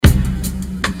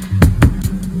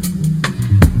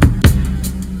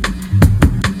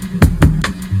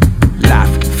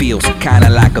feels kinda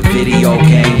like a video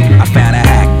game. I found a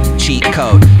hack, cheat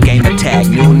code, game attack,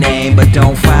 new name, but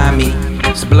don't find me.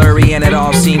 It's blurry and it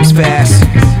all seems fast.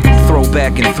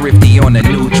 Throwback and thrifty on the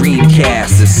new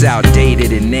Dreamcast. It's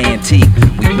outdated and antique,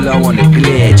 we blow on the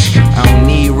glitch. I don't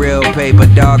need real paper,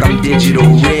 dog, I'm digital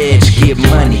rich. Get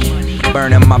money,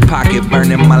 burning my pocket,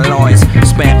 burning my loins.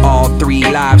 Spent all 3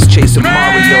 lives chasing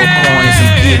Mario coins.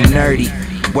 I'm getting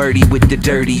nerdy, wordy with the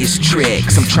dirtiest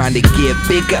tricks. I'm trying to get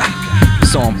bigger,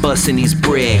 so I'm busting these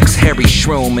bricks. Harry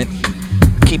Shroom,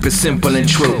 keep it simple and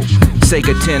true.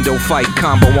 Sega Tendo fight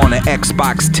combo on an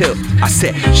Xbox tip. I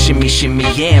said shimmy shimmy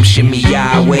yam, shimmy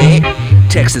Yahweh.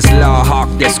 Texas Law Hawk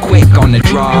that's quick on the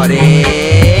draw.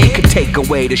 They could take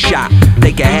away the shot,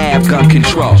 they can have gun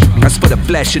control. That's for the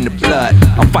flesh and the blood,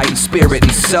 I'm fighting spirit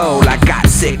and soul. I got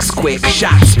 6 quick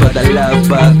shots for the love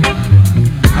bug.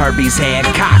 Herbie's hand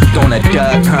cocked on a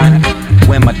duck hunt.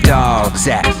 Where my dogs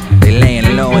at? They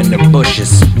laying low in the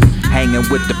bushes, hanging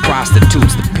with the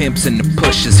prostitutes, the pimps and the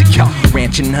pushers. Yo,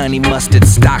 ranch and honey mustard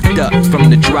stocked up from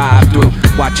the drive-thru.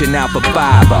 Watching out for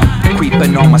Baba,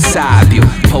 creeping on my side view.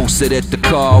 Posted at the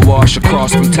car wash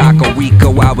across from Taco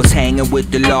Rico. I was hanging with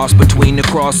the lost between the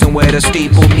crossing where the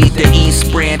steeple meet the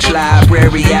East Branch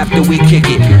Library after we kick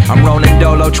it. I'm rolling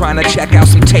dolo trying to check out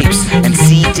some tapes and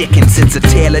see Dickens. It's a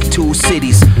tale of 2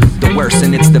 cities, the worst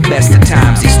and it's the best of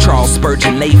times. These Charles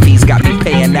Spurgeon late fees got me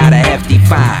paying out a hefty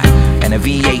fine. And a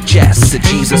VHS, a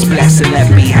Jesus blessing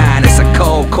left behind. It's a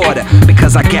cold quarter,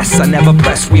 because I guess I never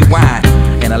pressed rewind.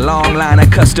 And a long line of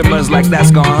customers like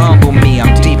that's gonna humble me.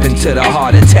 I'm deep into the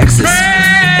heart of Texas,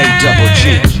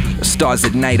 A-double-G. The stars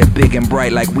at night are big and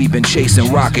bright like we've been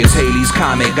chasing rockets. Haley's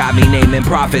Comet got me naming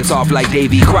profits off like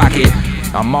Davy Crockett.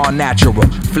 I'm all natural,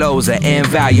 flows are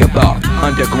invaluable.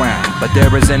 Underground, but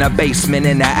there isn't a basement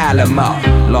in the Alamo.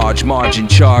 Large margin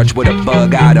charge with a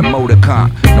bug out of motor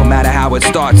comp. No matter how it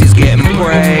starts, he's getting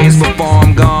praise before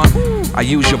I'm gone. I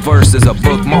use your verse as a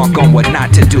bookmark on what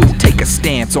not to do. Take a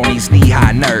stance on these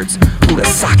knee-high nerds. Who to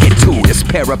sock it to? This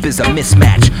pair-up is a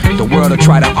mismatch. The world will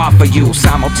try to offer you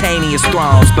simultaneous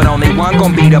thrones, but only one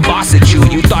gon' be the boss at you.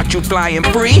 You thought you flying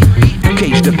free? You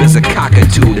caged up as a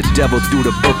cockatoo. The devil threw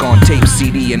the book on tape,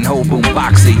 CD, and whole boom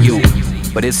box at you.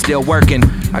 But it's still working,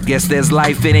 I guess there's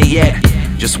life in it yet.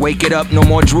 Just wake it up, no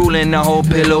more drooling, the whole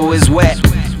pillow is wet.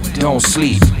 Don't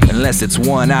sleep unless it's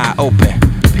one eye open.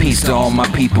 Peace to all my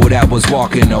people that was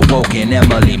walking awoken.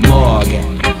 Emily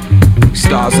Morgan,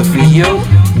 stars are for you,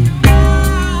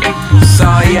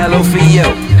 saw yellow for you,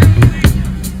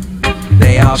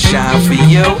 they all shine for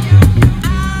you.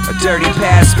 A dirty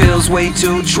past feels way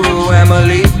too true,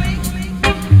 Emily.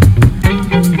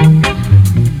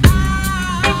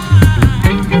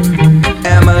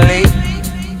 Emily,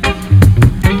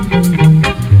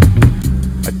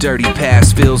 a dirty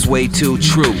past feels way too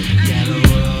true.